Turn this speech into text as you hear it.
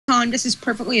on just as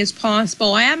perfectly as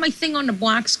possible. I have my thing on the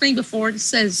black screen before it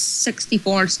says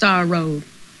 64 Star Road.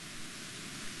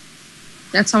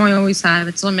 That's how I always have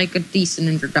it, so I make a decent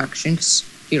introduction, because,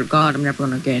 dear God, I'm never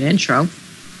going to get an intro.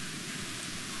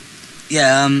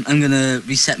 Yeah, I'm going to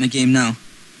reset my game now.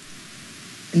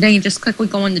 And then you just quickly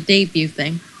go on the debut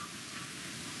thing.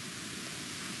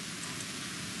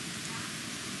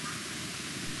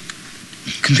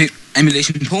 Computer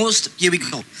emulation paused. Here we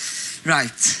go.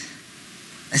 Right.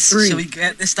 Shall we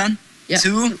get this done? Yeah.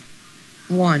 2,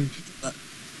 1.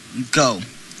 Go.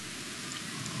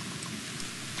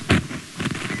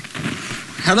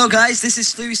 Hello guys, this is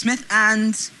Llewe Smith,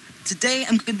 and today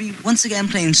I'm going to be once again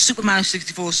playing Super Mario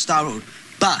 64 Star Road.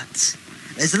 But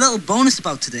there's a little bonus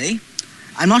about today.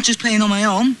 I'm not just playing on my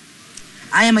own.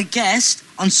 I am a guest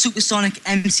on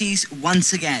SuperSonicMC's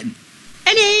once again.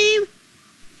 Hello!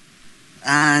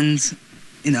 And,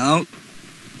 you know,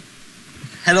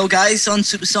 hello guys on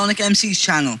SuperSonicMC's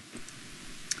channel.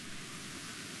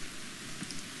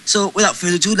 So without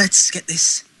further ado, let's get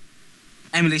this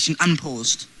emulation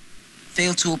unpaused.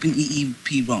 Failed to open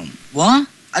EEPROM. What?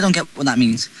 I don't get what that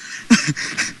means.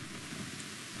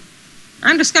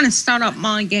 I'm just going to start up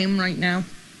my game right now.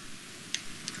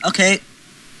 Okay.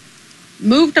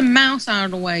 Move the mouse out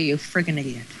of the way, you friggin'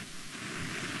 idiot.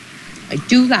 I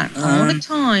do that all the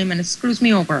time, and it screws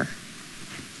me over.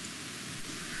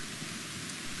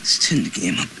 Let's turn the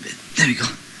game up a bit. There we go.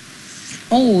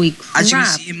 Holy crap. As you can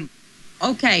see,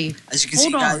 okay, as you can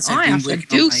hold see, guys, on. I have to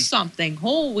do my... something.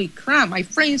 Holy crap, my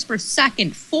frames per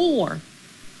second, 4.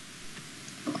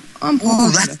 I'm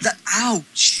Oh, pausing.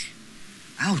 Ouch.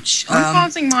 Ouch. I'm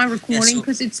pausing my recording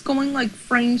because it's going like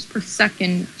frames per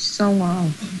second so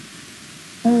low.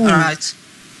 Alright.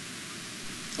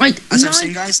 Like, as I was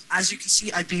saying, guys, as you can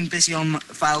see, I've been busy on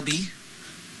file B.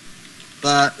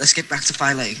 But let's get back to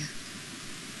file A.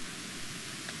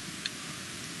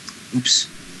 Oops.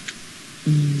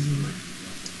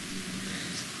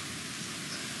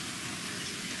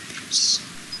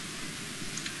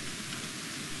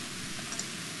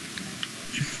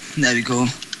 There we go.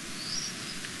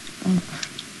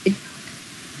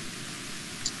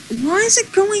 Why is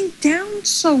it going down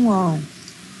so low?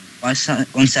 1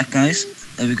 sec, guys.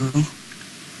 There we go.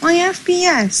 My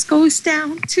FPS goes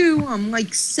down to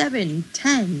like 7,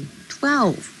 10,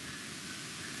 12.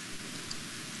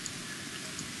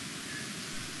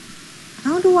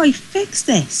 How do I fix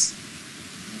this?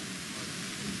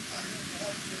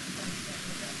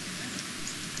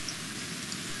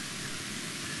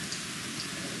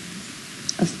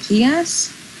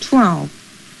 FPS 12.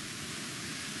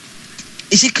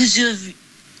 Is it because of...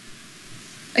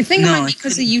 I think it might be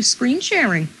because of you screen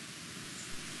sharing.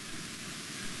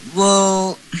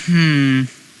 Well,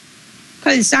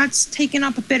 Because that's taking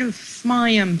up a bit of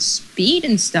my speed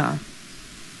and stuff.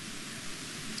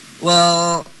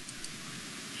 Well...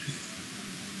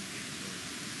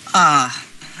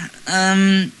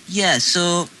 yeah,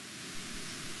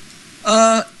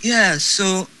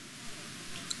 so...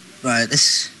 Right,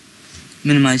 let's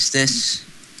minimize this.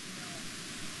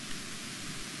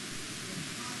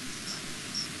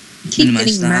 Keep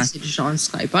getting messages on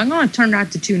Skype. I'm going to turn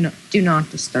that to do not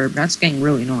disturb. That's getting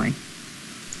really annoying.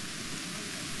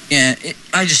 Yeah,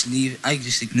 I just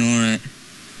ignore it.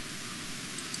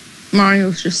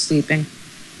 Mario's just sleeping.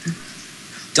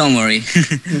 Don't worry.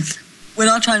 We're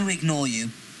not trying to ignore you.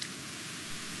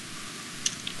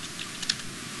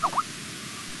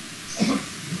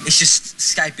 It's just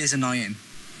Skype is annoying.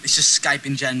 It's just Skype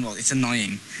in general. It's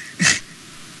annoying.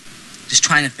 Just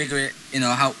trying to figure it,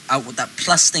 out what that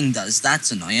plus thing does.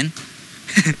 That's annoying.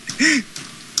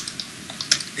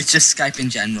 It's just Skype in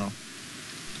general.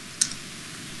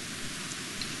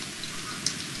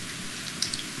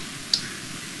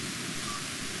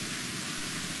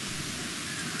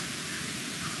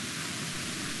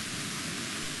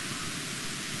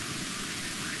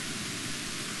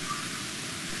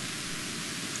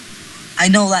 I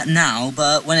know that now,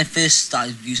 but when I first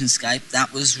started using Skype,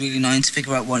 that was really annoying to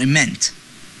figure out what it meant.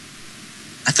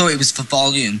 I thought it was for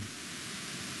volume.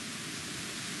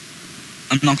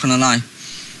 I'm not gonna lie.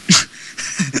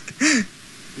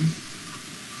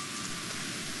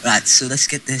 Right, so let's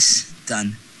get this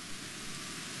done.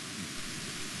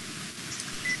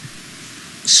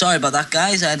 Sorry about that,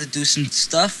 guys. I had to do some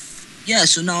stuff. Yeah,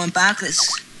 so now I'm back.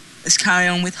 Let's carry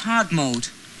on with hard mode.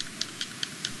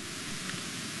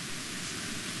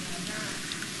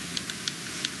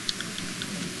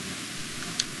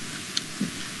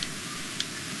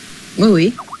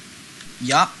 Louie?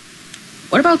 Yeah.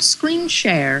 What about screen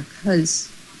share?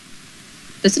 Because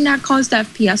doesn't that cause the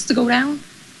FPS to go down?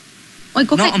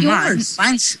 Like, look at yours.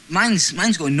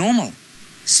 Mine's going normal.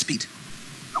 speed.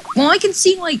 Well, I can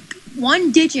see like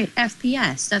 1-digit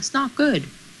FPS. That's not good.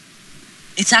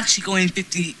 It's actually going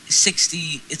 50,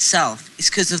 60 itself. It's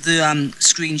because of the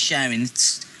screen sharing.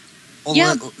 It's all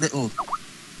little.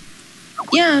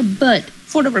 Yeah, but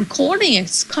for the recording,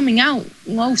 it's coming out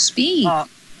low speed. Oh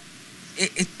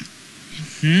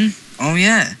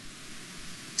yeah.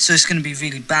 So it's going to be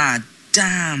really bad.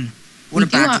 Damn. What a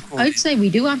bad recording. I'd say we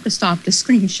do have to stop the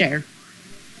screen share.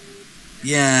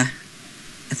 Yeah.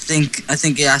 I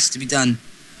think it has to be done.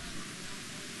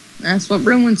 That's what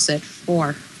ruins it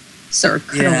for Sir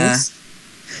Cuddles. Yeah.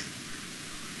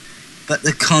 But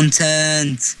the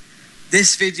content.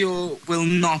 This video will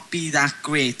not be that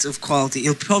great of quality.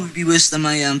 It'll probably be worse than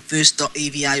my first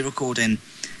 .avi recording.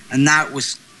 And that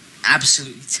was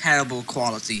absolutely terrible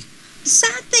quality. The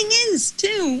sad thing is,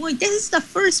 too, like, this is the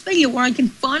first video where I can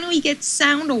finally get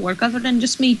sound to work other than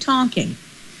just me talking.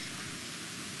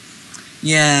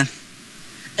 Yeah.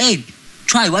 Hey,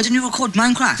 why don't you record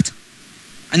Minecraft?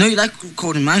 I know you like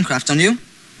recording Minecraft, don't you?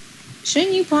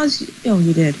 Shouldn't you pause? Oh,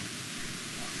 you did.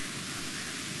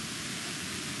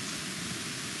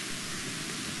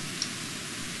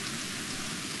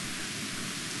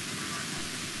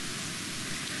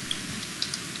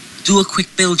 Do a quick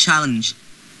build challenge.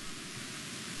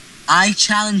 I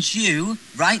challenge you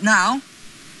right now.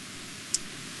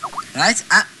 Right?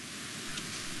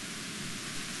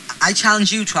 I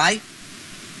challenge you,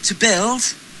 to build.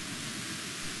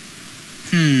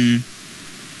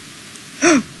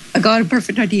 I got a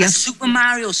perfect idea. A Super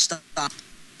Mario star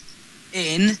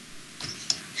in.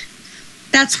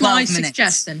 That's my 12 minutes.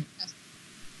 suggestion.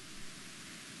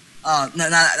 Oh, no,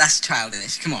 that's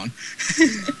childish. Come on.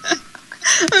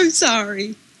 I'm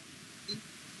sorry.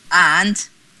 And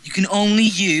you can only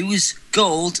use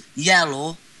gold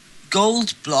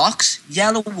blocks,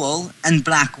 yellow wool, and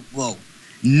black wool.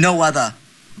 No other.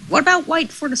 What about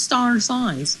white for the star's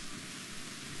eyes?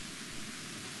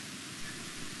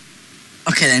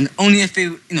 Okay then, only if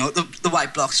the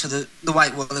white blocks for the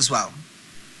white wool as well.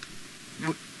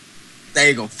 There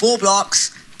you go. 4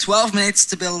 blocks, 12 minutes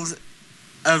to build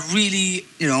a really,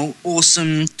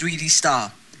 awesome 3D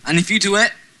star. And if you do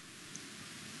it,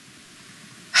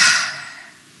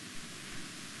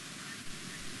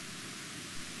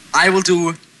 I will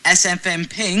do SFM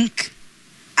Pink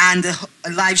and a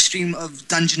live stream of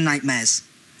Dungeon Nightmares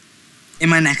in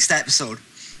my next episode.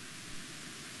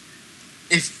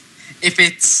 If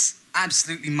it's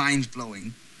absolutely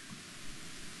mind-blowing.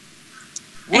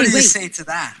 What do you say to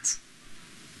that?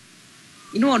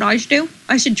 You know what I should do?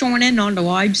 I should join in on the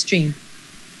live stream.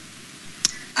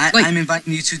 I'm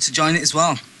inviting you two to join it as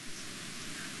well.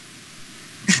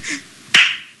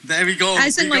 There we go.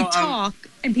 As in, talk,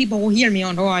 and people will hear me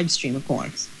on the live stream, of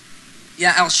course.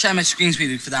 Yeah, I'll share my screens with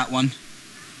you for that one.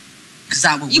 Because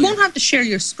that will. You won't have to share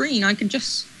your screen. I can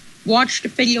just watch the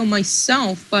video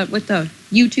myself, but with the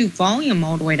YouTube volume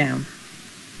all the way down.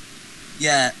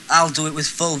 Yeah, I'll do it with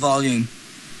full volume.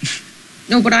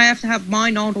 No, but I have to have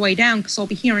mine all the way down because I'll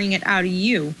be hearing it out of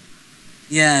you.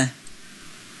 Yeah.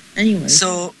 Anyway.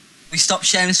 So, we stop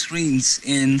sharing screens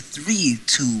in 3,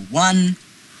 2, 1.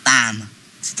 Bam.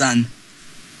 It's done.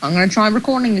 I'm going to try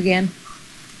recording again.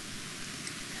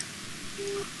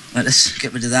 Right, let's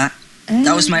get rid of that.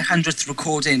 That was my 100th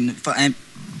recording for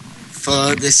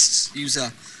this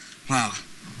user. Wow.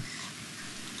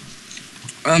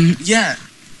 Yeah.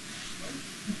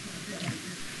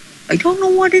 I don't know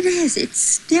what it is. It's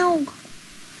still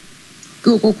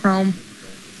Google Chrome.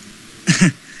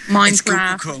 Minecraft. It's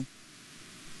Google Chrome.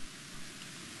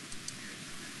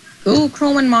 Google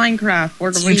Chrome and Minecraft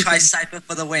were the reason. Try Cipher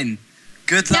for the win.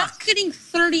 Good luck. That's getting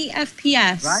 30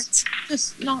 FPS. Right?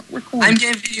 Just not recording. I'm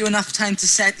giving you enough time to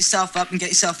set yourself up and get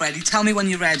yourself ready. Tell me when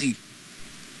you're ready.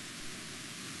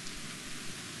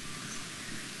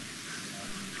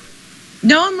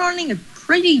 No, I'm running a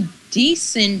pretty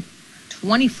decent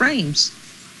 20 frames.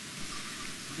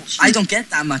 I don't get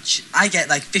that much. I get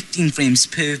like 15 frames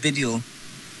per video.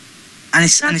 And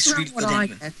it's really good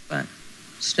anyway. Get, but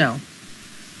still.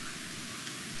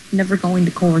 Never going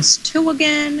to Chorus 2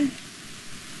 again.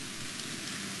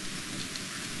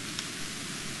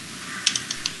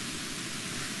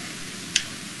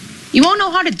 You won't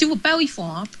know how to do a belly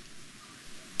flop.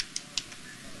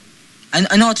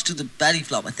 I know how to do the belly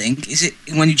flop, I think. Is it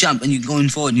when you jump and you're going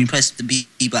forward and you press the B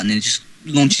button and it just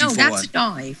launches you forward? No, that's a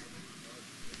dive.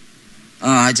 Oh,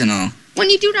 I don't know. When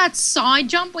you do that side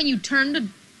jump, when you turn the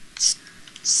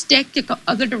stick the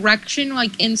other direction,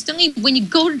 like instantly, when you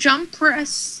go to jump,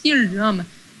 press your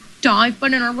dive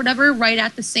button or whatever, right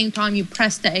at the same time you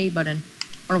press the A button.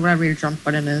 Or whatever your jump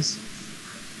button is.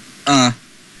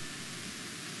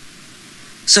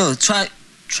 So, try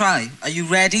try. Are you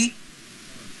ready?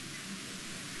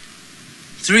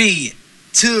 3,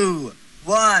 2,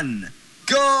 1,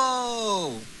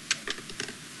 go!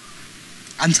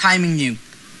 I'm timing you.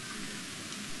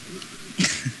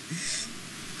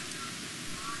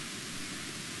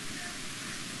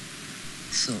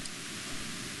 So,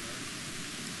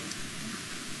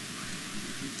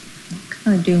 what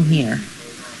can I do here?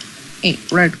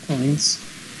 8 red coins.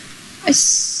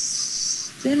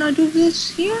 Didn't I do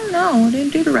this here? No, I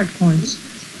didn't do the red coins.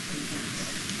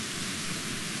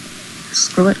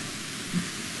 Screw it.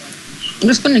 I'm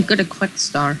just gonna get a quick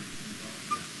star.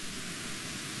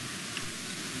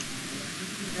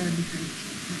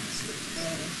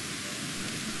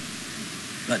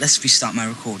 Right, let's restart my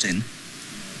recording.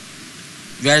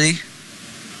 Ready?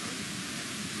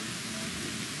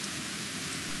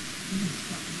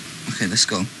 Okay, let's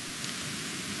go.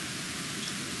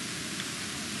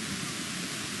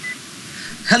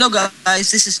 Hello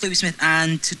guys, this is Llewe Smith,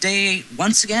 and today,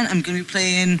 once again, I'm going to be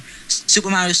playing Super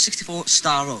Mario 64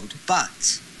 Star Road,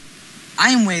 but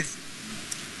I am with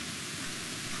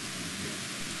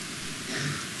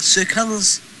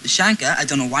Circles Shankar. I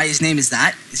don't know why his name is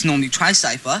that, it's normally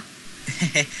Cipher,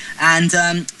 and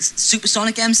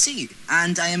SuperSonicMC,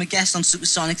 and I am a guest on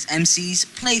SuperSonicMC's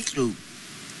playthrough.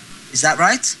 Is that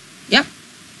right? Yep.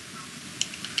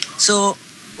 So,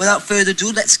 without further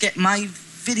ado, let's get my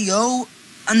video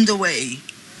underway.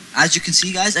 As you can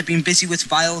see, guys, I've been busy with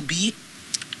file B,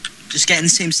 just getting the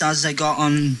same stars as I got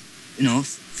on,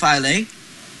 file A.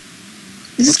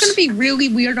 This is going to be really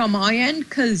weird on my end,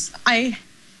 because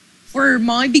for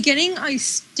my beginning, I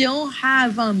still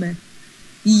have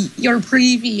your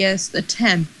previous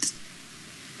attempt.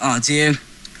 Oh, do you?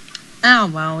 Oh,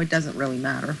 well, it doesn't really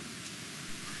matter.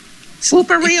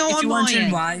 Super real on my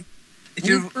end. Why,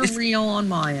 Super real on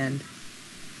my end.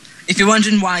 If you're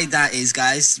wondering why that is,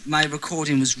 guys, my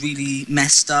recording was really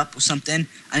messed up or something,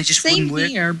 and it just wouldn't work.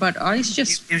 Same here, but I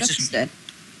just fixed it.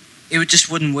 It just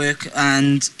wouldn't work,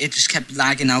 and it just kept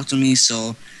lagging out on me,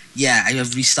 so yeah, I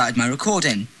have restarted my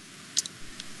recording.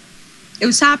 It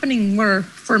was happening more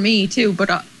for me too, but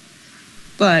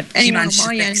anyway, on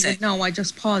my end, no, I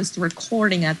just paused the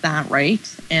recording at that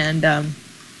rate, and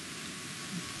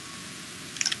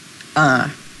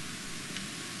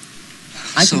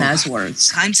I can ask words.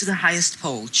 Climb to the highest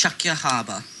pole, Chukya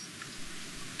Harbour.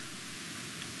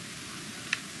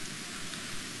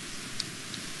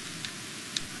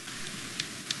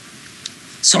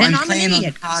 So and I'm playing an on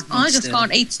idiot. hard mode I just still.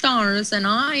 got 8 stars, and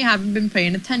I haven't been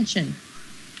paying attention.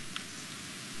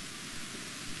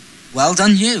 Well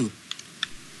done, you.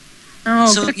 Oh,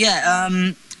 so yeah,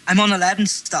 I'm on 11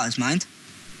 stars, mind.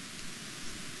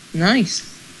 Nice.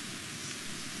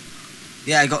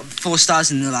 Yeah, I got 4 stars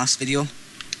in the last video.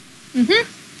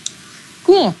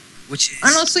 Cool. Which is...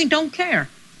 I honestly don't care.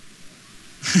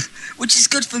 Which is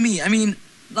good for me. I mean,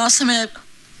 last time I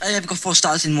ever got 4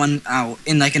 stars in 1 hour,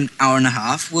 in like an hour and a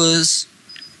half, was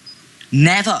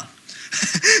never.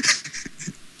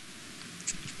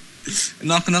 I'm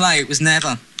not gonna lie, it was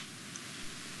never.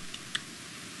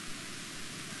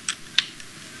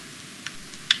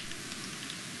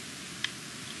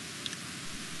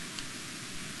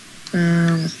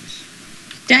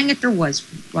 Dang it, there was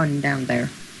one down there.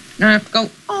 Now I have to go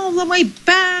all the way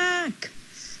back.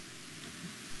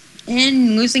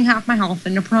 And losing half my health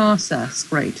in the process.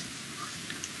 Great.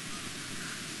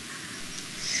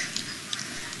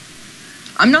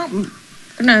 I'm not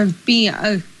gonna be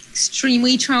a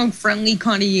extremely child-friendly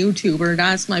kind of YouTuber.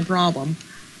 That's my problem.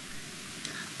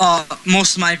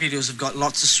 Most of my videos have got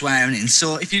lots of swearing in,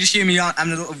 so if you just hear me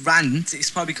having a little rant, it's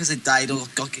probably because I died or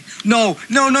got... No,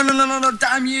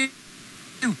 damn you!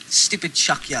 You stupid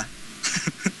Chukya.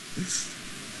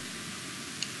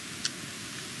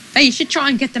 Hey, you should try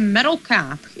and get the metal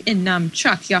cap in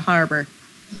Chukya Harbor.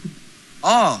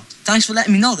 Oh, thanks for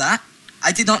letting me know that.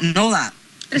 I did not know that.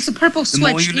 There's a purple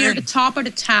switch near the top of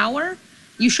the tower.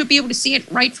 You should be able to see it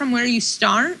right from where you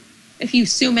start. If you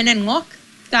zoom in and look,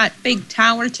 that big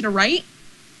tower to the right.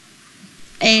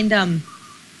 And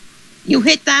you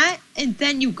hit that, and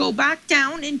then you go back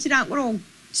down into that little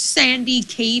sandy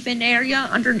cave-in area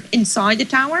inside the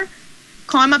tower.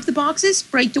 Climb up the boxes,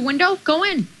 break the window, go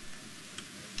in.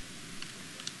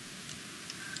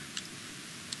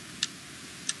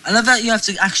 I love that you have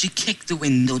to actually kick the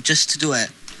window just to do it.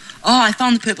 Oh, I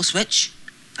found the purple switch.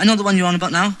 I know the one you're on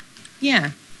about now.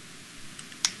 Yeah.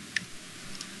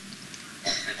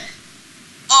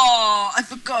 Oh, I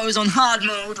forgot I was on hard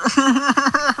mode.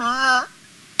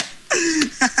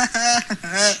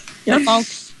 Your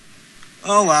fault.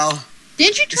 Oh, well.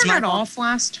 Didn't you turn that off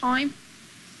last time?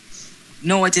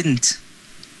 No, I didn't.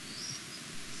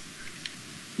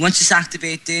 once it's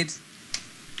activated,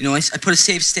 you know, I put a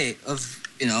save state of,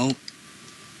 you know,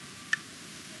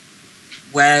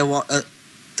 where I want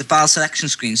the file selection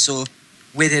screen, so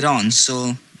with it on,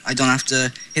 so I don't have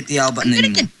to hit the L button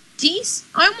anymore.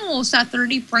 I'm almost at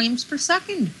 30 frames per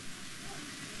second.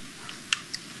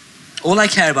 All I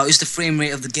care about is the frame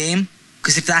rate of the game,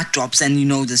 because if that drops, then you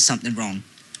know there's something wrong.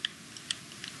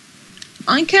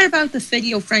 I care about the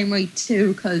video frame rate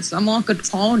too, because I want good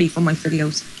quality for my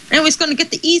videos. Anyways, going to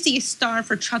get the easiest star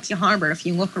for Chucky Harbor if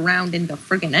you look around in the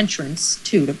friggin' entrance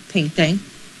to the pink thing.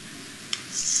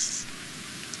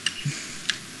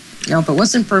 No, if it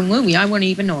wasn't for Louie, I wouldn't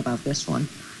even know about this one.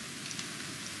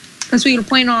 Because we were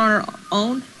playing on our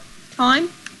own time.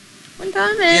 One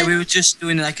time, Yeah, we were just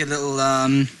doing like a little,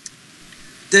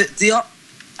 the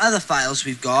other files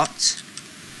we've got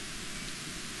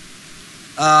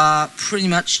are pretty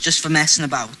much just for messing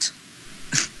about.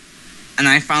 And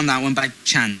I found that one by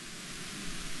chance.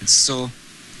 So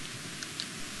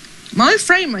my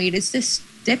frame rate is just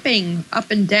dipping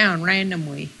up and down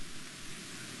randomly.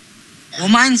 Well,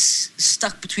 mine's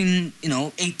stuck between, you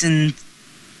know, 8 and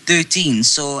 13,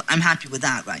 so I'm happy with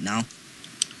that right now.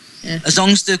 Yeah. As long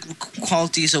as the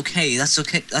quality is okay, that's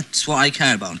okay. That's what I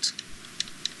care about.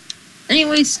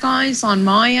 Anyways, guys, on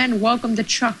my end, welcome to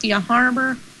Chucky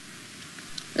Harbor.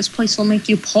 This place will make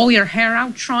you pull your hair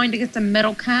out trying to get the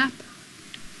metal cap.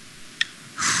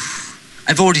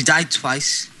 I've already died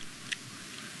twice.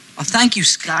 Oh, thank you,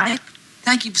 Skype.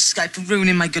 Thank you, Skype, for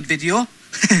ruining my good video.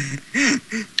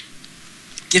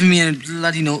 Giving me a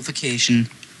bloody notification.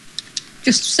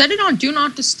 Just set it on Do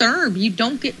Not Disturb. You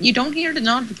don't hear the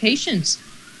notifications.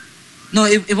 No,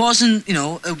 it wasn't, you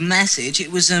know, a message.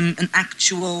 It was an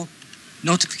actual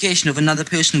notification of another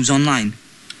person who's online.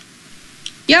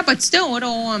 Yeah, but still,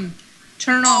 it'll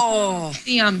turn off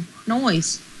the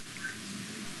noise.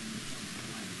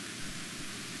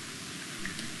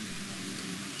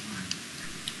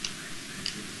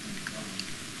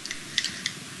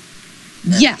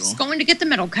 Yes, going to get the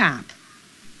metal cap.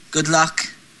 Good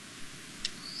luck.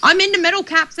 I'm in the metal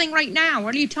cap thing right now.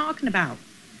 What are you talking about?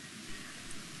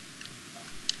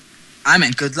 I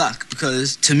meant good luck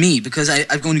because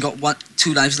I've only got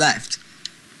 2 lives left.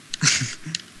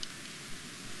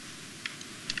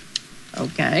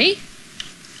 Okay.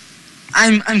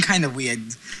 I'm kind of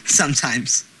weird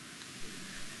sometimes.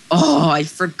 Oh, I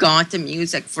forgot the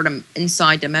music for the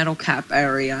inside the metal cap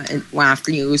area. And after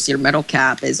you use your metal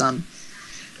cap is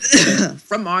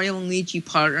from Mario and Luigi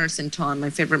Partners in Time,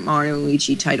 my favorite Mario and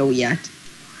Luigi title yet.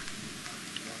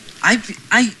 I've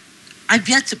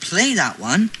yet to play that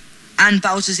one, and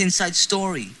Bowser's Inside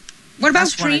Story. What about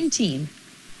Dream Team?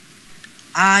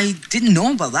 I didn't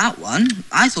know about that one.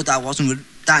 I thought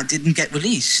that didn't get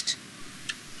released.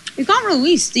 It got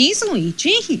released easily.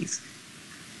 Jeez.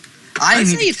 I'd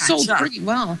say it sold pretty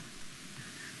well.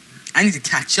 I need to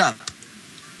catch up.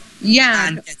 Yeah.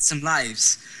 And get some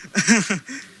lives.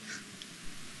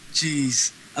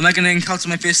 Jeez. Am I going to encounter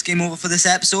my first game over for this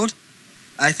episode?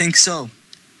 I think so.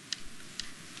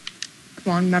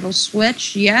 Come on, Metal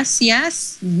Switch. Yes,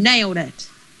 yes. Nailed it.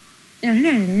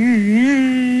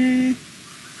 And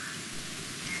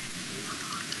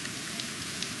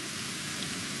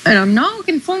I'm not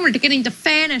looking forward to getting the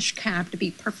Vanish cap, to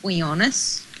be perfectly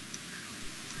honest.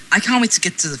 I can't wait to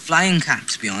get to the flying cap,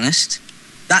 to be honest.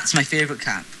 That's my favourite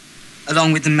cap.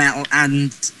 Along with the metal,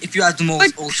 and if you add them all...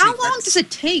 But how long does it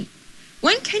take?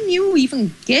 When can you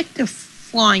even get the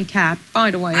flying cap, by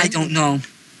the way? I don't know.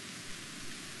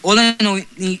 All I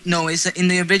know is that in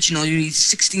the original, you need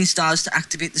 16 stars to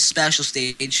activate the special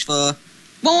stage for...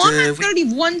 Well, I'm at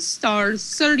 31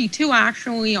 stars, 32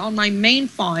 actually, on my main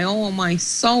file, on my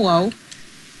solo.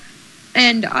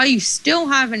 And I still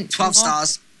haven't... 12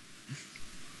 stars.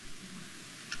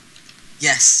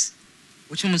 Yes.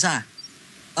 Which one was that?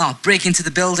 Oh, break into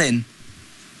the building.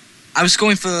 I was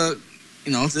going for,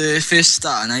 you know, the first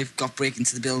star, and I've got break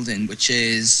into the building, which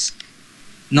is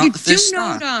not the first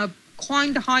star. You do know the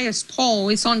climb the highest pole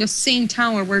is on the same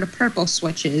tower where the purple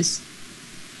switch is.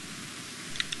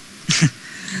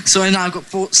 So I now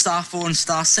got star 4 and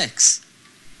star 6.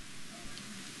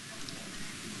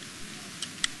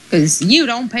 Because you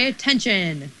don't pay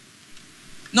attention.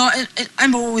 No,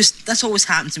 that's always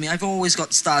happened to me. I've always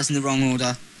got stars in the wrong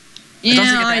order.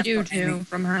 Yeah, I do too.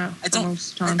 I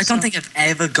don't think I've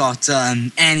ever got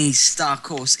any star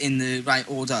course in the right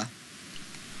order.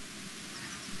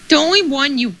 The only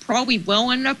one you probably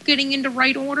will end up getting in the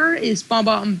right order is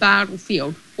Baba on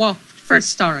Battlefield. Well,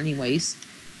 first star anyways.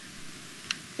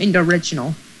 In the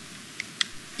original.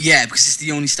 Yeah, because it's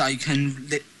the only star you can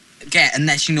get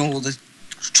unless you know all the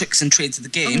tricks and trades of the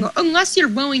game. Unless you're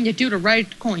willing to do the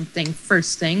red coin thing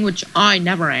first thing, which I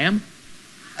never am.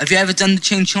 Have you ever done the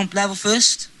chain chomp level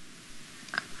first?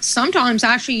 Sometimes,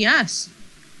 actually, yes.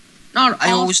 Not I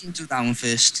often. always do that one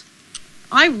first.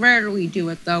 I rarely do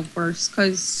it though first,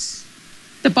 because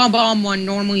the bomb one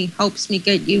normally helps me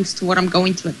get used to what I'm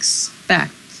going to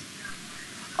expect.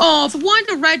 Oh, if one of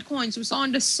the red coins was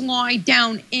on the slide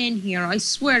down in here, I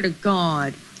swear to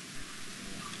God.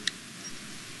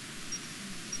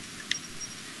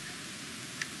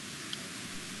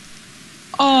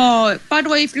 Oh, by the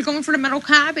way, if you're going for the metal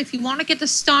cab, if you want to get the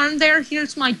star in there,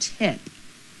 here's my tip.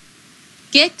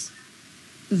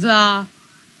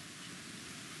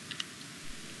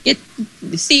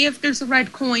 See if there's a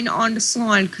red coin on the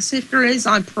slide, because if there is,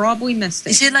 I probably missed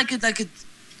it. Is it like a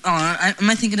am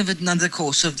I thinking of another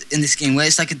course in this game where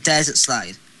it's like a desert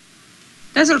slide?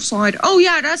 Desert slide. Oh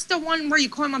yeah, that's the one where you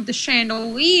climb up the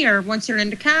chandelier once you're in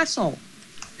the castle.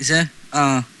 Is it?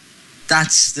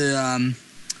 That's the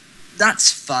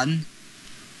that's fun.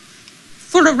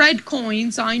 For the red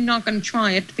coins, I'm not gonna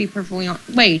try it, to be perfectly honest.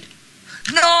 Wait.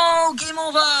 No, game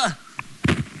over.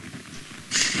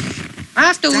 I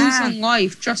have to lose a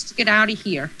life just to get out of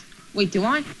here. Wait, do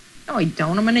I? No, I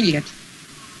don't. I'm an idiot.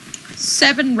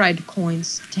 7 red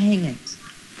coins. Dang it.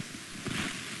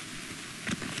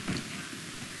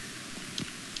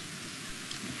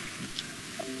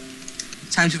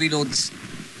 Time to reload this.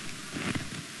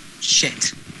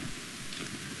 Shit.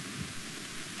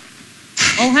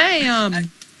 Oh, hey,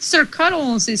 Sir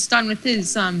Cuddles is done with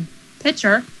his,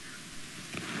 picture.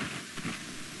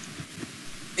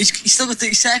 He's still got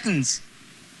 30 seconds.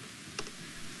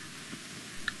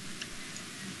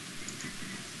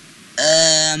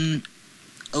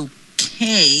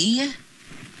 Okay.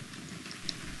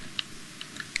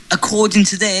 According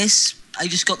to this, I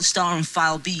just got the star on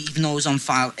file B, even though it was on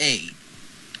file A.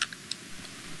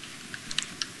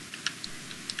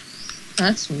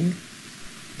 That's weird.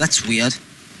 That's weird.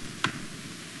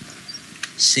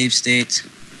 Save state.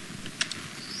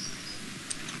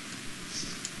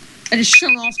 I just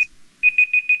shut off.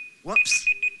 Whoops.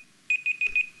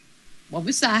 What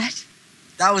was that?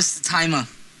 That was the timer.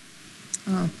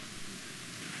 Oh.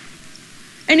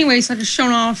 Anyways, I just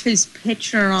shown off his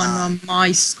picture on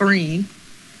my screen.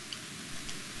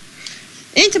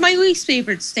 Into my least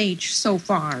favorite stage so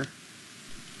far.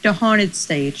 The haunted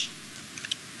stage.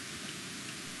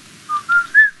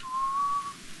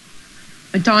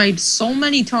 I died so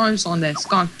many times on this.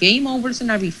 Got game overs and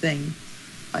everything.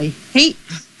 I hate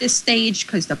this stage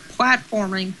because the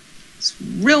platforming is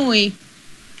really...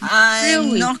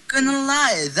 I'm not gonna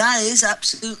lie, that is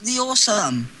absolutely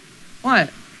awesome.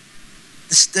 What?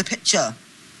 The picture.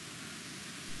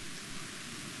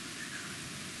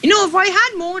 You know, if I had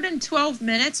more than 12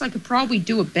 minutes, I could probably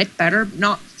do a bit better.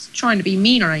 Not trying to be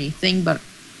mean or anything, but...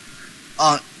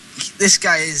 This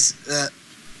guy is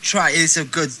a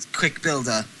good quick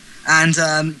builder. And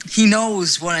he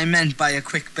knows what I meant by a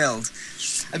quick build.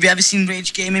 Have you ever seen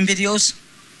Rage Gaming videos?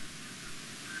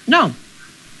 No.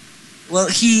 Well,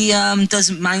 he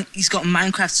doesn't mind. He's got a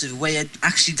Minecraft server where he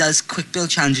actually does quick build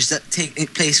challenges that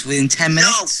take place within 10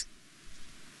 minutes.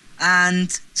 No.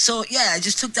 And so, yeah, I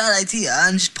just took that idea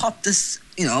and just popped this,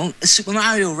 a Super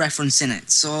Mario reference in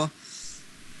it. So,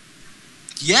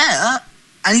 yeah.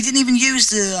 And he didn't even use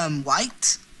the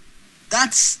white.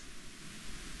 That's...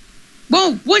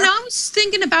 Well, when I was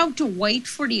thinking about the white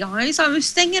for the eyes, I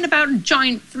was thinking about a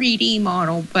giant 3D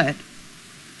model, but...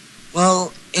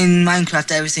 Well, in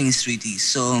Minecraft, everything is 3D,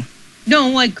 so... No,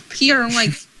 like pure,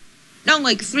 not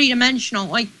like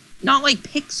 3-dimensional, not like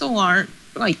pixel art,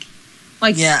 like...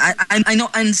 Yeah, I know,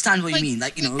 I understand what you mean,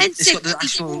 it's got the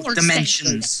actual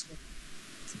dimensions.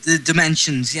 The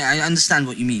dimensions, yeah, I understand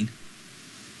what you mean.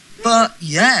 But,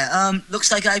 yeah, looks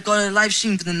like I've got a live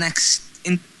stream for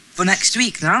next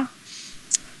week now.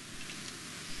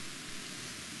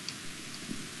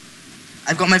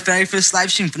 I've got my very first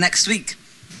live stream for next week.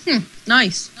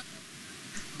 Nice.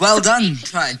 Well done,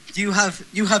 Try. You have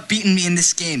beaten me in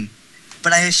this game.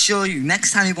 But I assure you,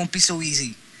 next time it won't be so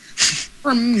easy.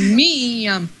 For me,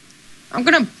 I'm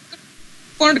gonna...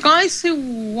 For the guys who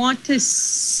want to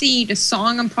see the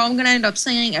song, I'm probably gonna end up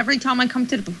singing every time I come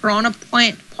to the Piranha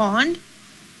Plant Pond.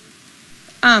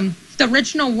 The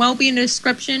original will be in the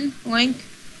description link.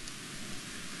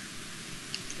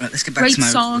 Right, let's get back to my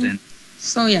recording.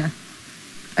 So, yeah.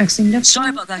 Sorry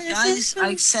about that, guys.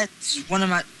 I set one of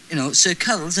my, Sir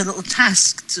Cuddles a little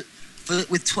task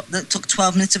that took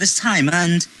 12 minutes of his time,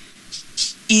 and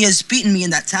he has beaten me in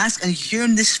that task. And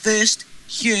hearing this first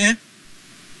here,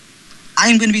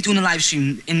 I'm going to be doing a live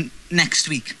stream next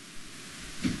week,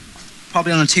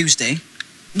 probably on a Tuesday.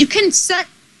 You can set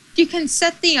you can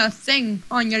set the thing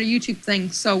on your YouTube thing,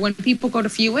 so when people go to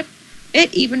view it,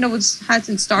 even though it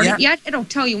hasn't started yet, it'll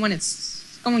tell you when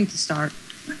it's going to start.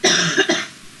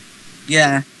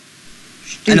 Yeah.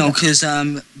 I know, because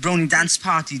Brony Dance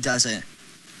Party does it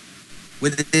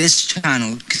with this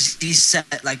channel, because he's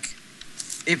set like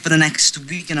it for the next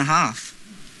week and a half.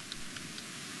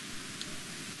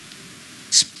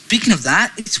 Speaking of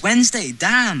that, it's Wednesday.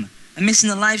 Damn, I'm missing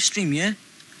the live stream, yeah?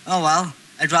 Oh well,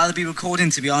 I'd rather be recording,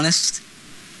 to be honest.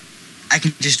 I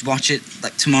can just watch it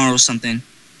like tomorrow or something.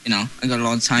 You know, I got a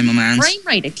lot of time on my hands. Frame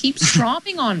rate, it keeps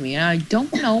dropping on me, and I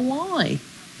don't know why.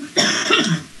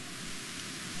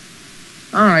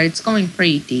 Alright, it's going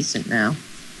pretty decent now.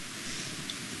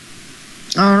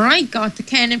 Alright, got the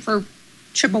cannon for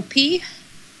Triple P.